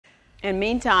And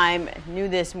meantime, new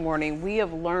this morning, we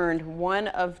have learned one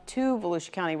of two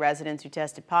Volusia County residents who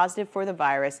tested positive for the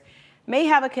virus may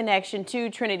have a connection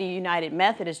to Trinity United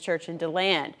Methodist Church in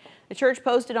DeLand. The church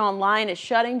posted online it's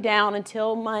shutting down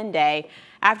until Monday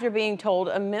after being told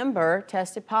a member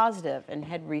tested positive and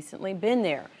had recently been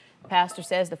there. The pastor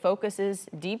says the focus is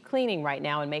deep cleaning right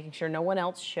now and making sure no one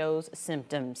else shows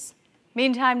symptoms.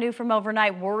 Meantime, new from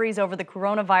overnight, worries over the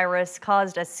coronavirus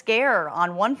caused a scare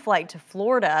on one flight to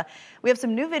Florida. We have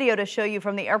some new video to show you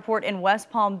from the airport in West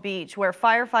Palm Beach, where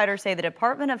firefighters say the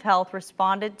Department of Health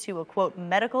responded to a, quote,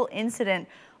 medical incident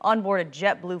on board a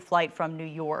JetBlue flight from New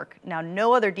York. Now,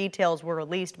 no other details were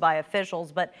released by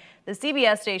officials, but the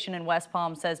CBS station in West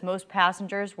Palm says most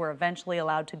passengers were eventually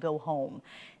allowed to go home.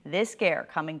 This scare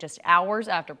coming just hours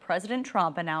after President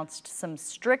Trump announced some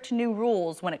strict new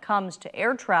rules when it comes to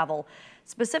air travel,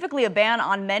 specifically a ban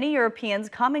on many Europeans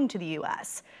coming to the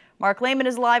U.S. Mark Lehman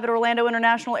is live at Orlando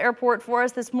International Airport for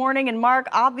us this morning. And Mark,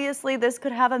 obviously this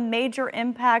could have a major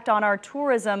impact on our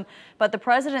tourism, but the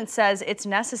president says it's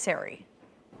necessary.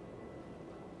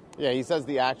 Yeah, he says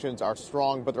the actions are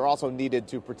strong, but they're also needed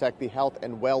to protect the health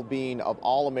and well-being of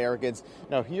all Americans.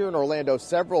 Now, here in Orlando,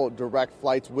 several direct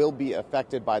flights will be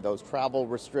affected by those travel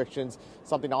restrictions,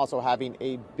 something also having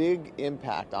a big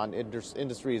impact on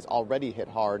industries already hit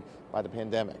hard by the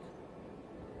pandemic.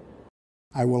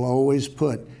 I will always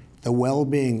put the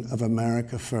well-being of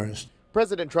America first.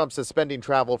 President Trump suspending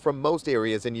travel from most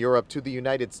areas in Europe to the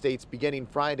United States beginning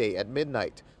Friday at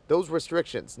midnight. Those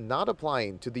restrictions not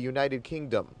applying to the United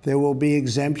Kingdom. There will be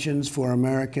exemptions for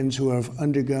Americans who have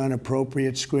undergone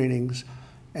appropriate screenings,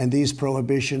 and these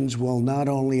prohibitions will not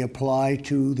only apply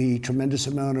to the tremendous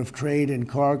amount of trade and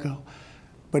cargo,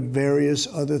 but various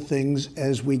other things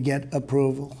as we get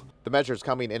approval. The measures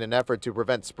coming in an effort to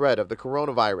prevent spread of the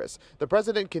coronavirus. The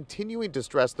president continuing to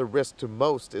stress the risk to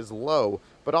most is low,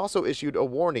 but also issued a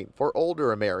warning for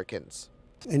older Americans.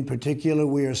 In particular,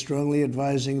 we are strongly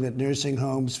advising that nursing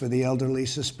homes for the elderly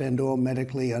suspend all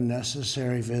medically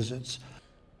unnecessary visits.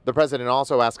 The president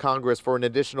also asked Congress for an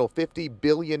additional $50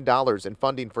 billion in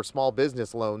funding for small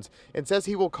business loans and says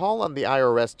he will call on the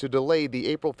IRS to delay the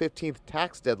April 15th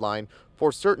tax deadline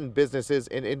for certain businesses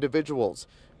and individuals.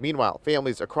 Meanwhile,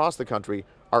 families across the country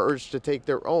are urged to take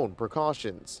their own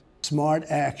precautions. Smart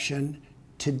action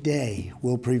today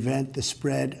will prevent the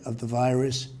spread of the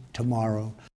virus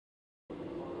tomorrow.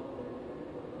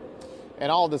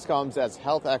 And all of this comes as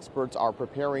health experts are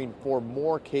preparing for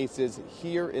more cases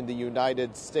here in the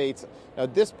United States. Now,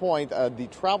 at this point, the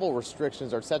travel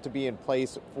restrictions are set to be in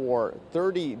place for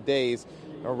 30 days.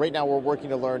 Right now, we're working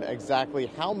to learn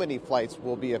exactly how many flights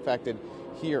will be affected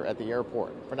here at the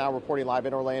airport. For now, reporting live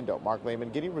in Orlando, Mark Lehman,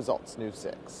 Getting Results, News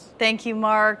 6. Thank you,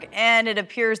 Mark. And it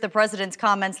appears the president's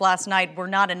comments last night were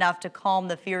not enough to calm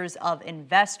the fears of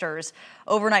investors.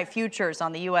 Overnight futures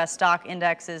on the U.S. stock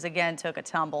indexes again took a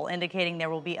tumble, indicating there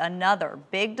will be another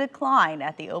big decline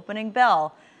at the opening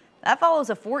bell. That follows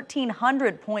a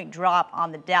 1,400-point drop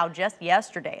on the Dow just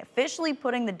yesterday, officially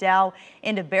putting the Dow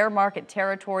into bear market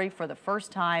territory for the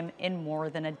first time in more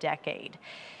than a decade.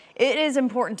 It is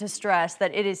important to stress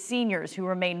that it is seniors who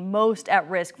remain most at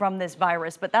risk from this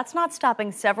virus, but that's not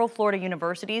stopping several Florida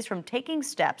universities from taking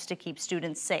steps to keep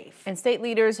students safe. And state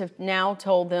leaders have now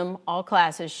told them all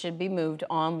classes should be moved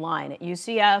online. At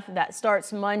UCF, that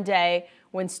starts Monday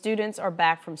when students are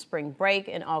back from spring break,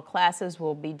 and all classes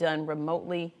will be done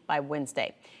remotely by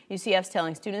Wednesday. UCF's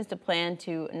telling students to plan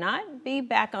to not be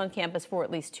back on campus for at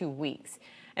least 2 weeks.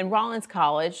 And Rollins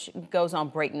College goes on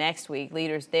break next week.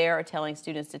 Leaders there are telling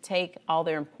students to take all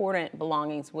their important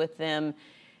belongings with them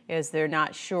as they're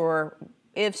not sure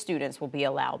if students will be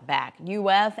allowed back.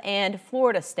 UF and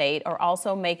Florida State are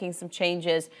also making some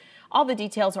changes. All the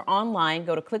details are online.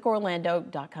 Go to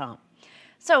clickorlando.com.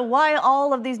 So why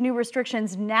all of these new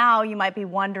restrictions now, you might be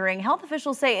wondering? Health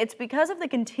officials say it's because of the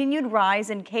continued rise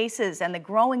in cases and the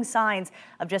growing signs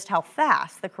of just how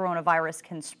fast the coronavirus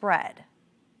can spread.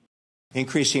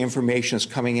 Increasing information is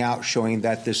coming out showing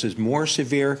that this is more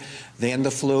severe than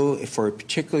the flu,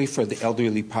 particularly for the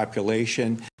elderly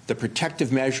population. The protective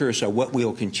measures are what we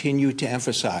will continue to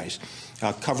emphasize.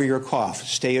 Cover your cough,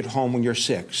 stay at home when you're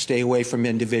sick, stay away from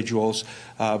individuals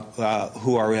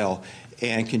who are ill,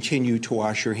 and continue to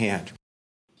wash your hand.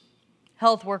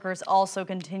 Health workers also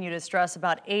continue to stress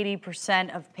about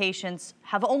 80% of patients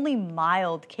have only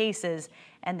mild cases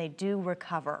and they do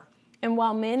recover. And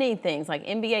while many things like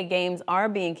NBA games are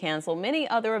being canceled, many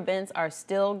other events are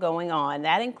still going on.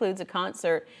 That includes a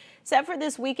concert set for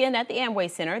this weekend at the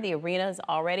Amway Center. The arena has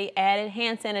already added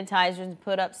hand sanitizers and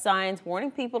put up signs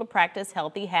warning people to practice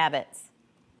healthy habits.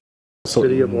 The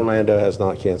City of Orlando has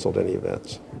not canceled any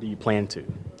events. Do you plan to?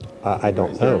 I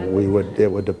don't know.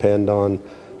 It would depend on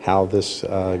how this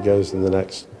goes in the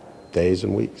next days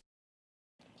and weeks.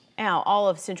 Now, all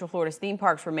of Central Florida's theme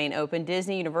parks remain open.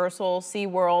 Disney, Universal,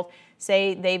 SeaWorld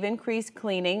say they've increased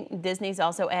cleaning. Disney's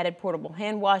also added portable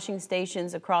hand washing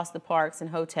stations across the parks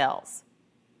and hotels.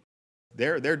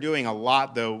 They're doing a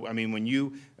lot, though. I mean, when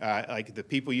you, like the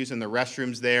people using the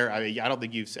restrooms there, I don't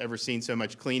think you've ever seen so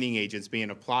much cleaning agents being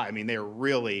applied. I mean, they're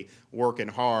really working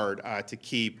hard to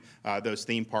keep those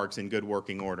theme parks in good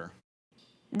working order.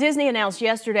 Disney announced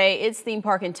yesterday its theme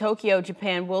park in Tokyo,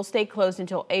 Japan will stay closed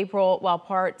until April, while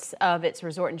parts of its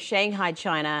resort in Shanghai,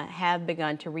 China have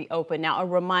begun to reopen. Now, a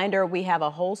reminder, we have a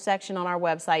whole section on our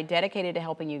website dedicated to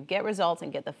helping you get results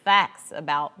and get the facts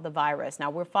about the virus. Now,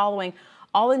 we're following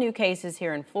all the new cases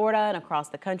here in Florida and across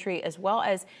the country, as well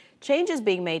as changes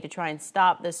being made to try and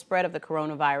stop the spread of the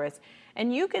coronavirus.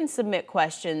 And you can submit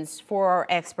questions for our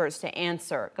experts to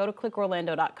answer. Go to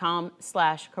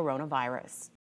clickorlando.com/coronavirus.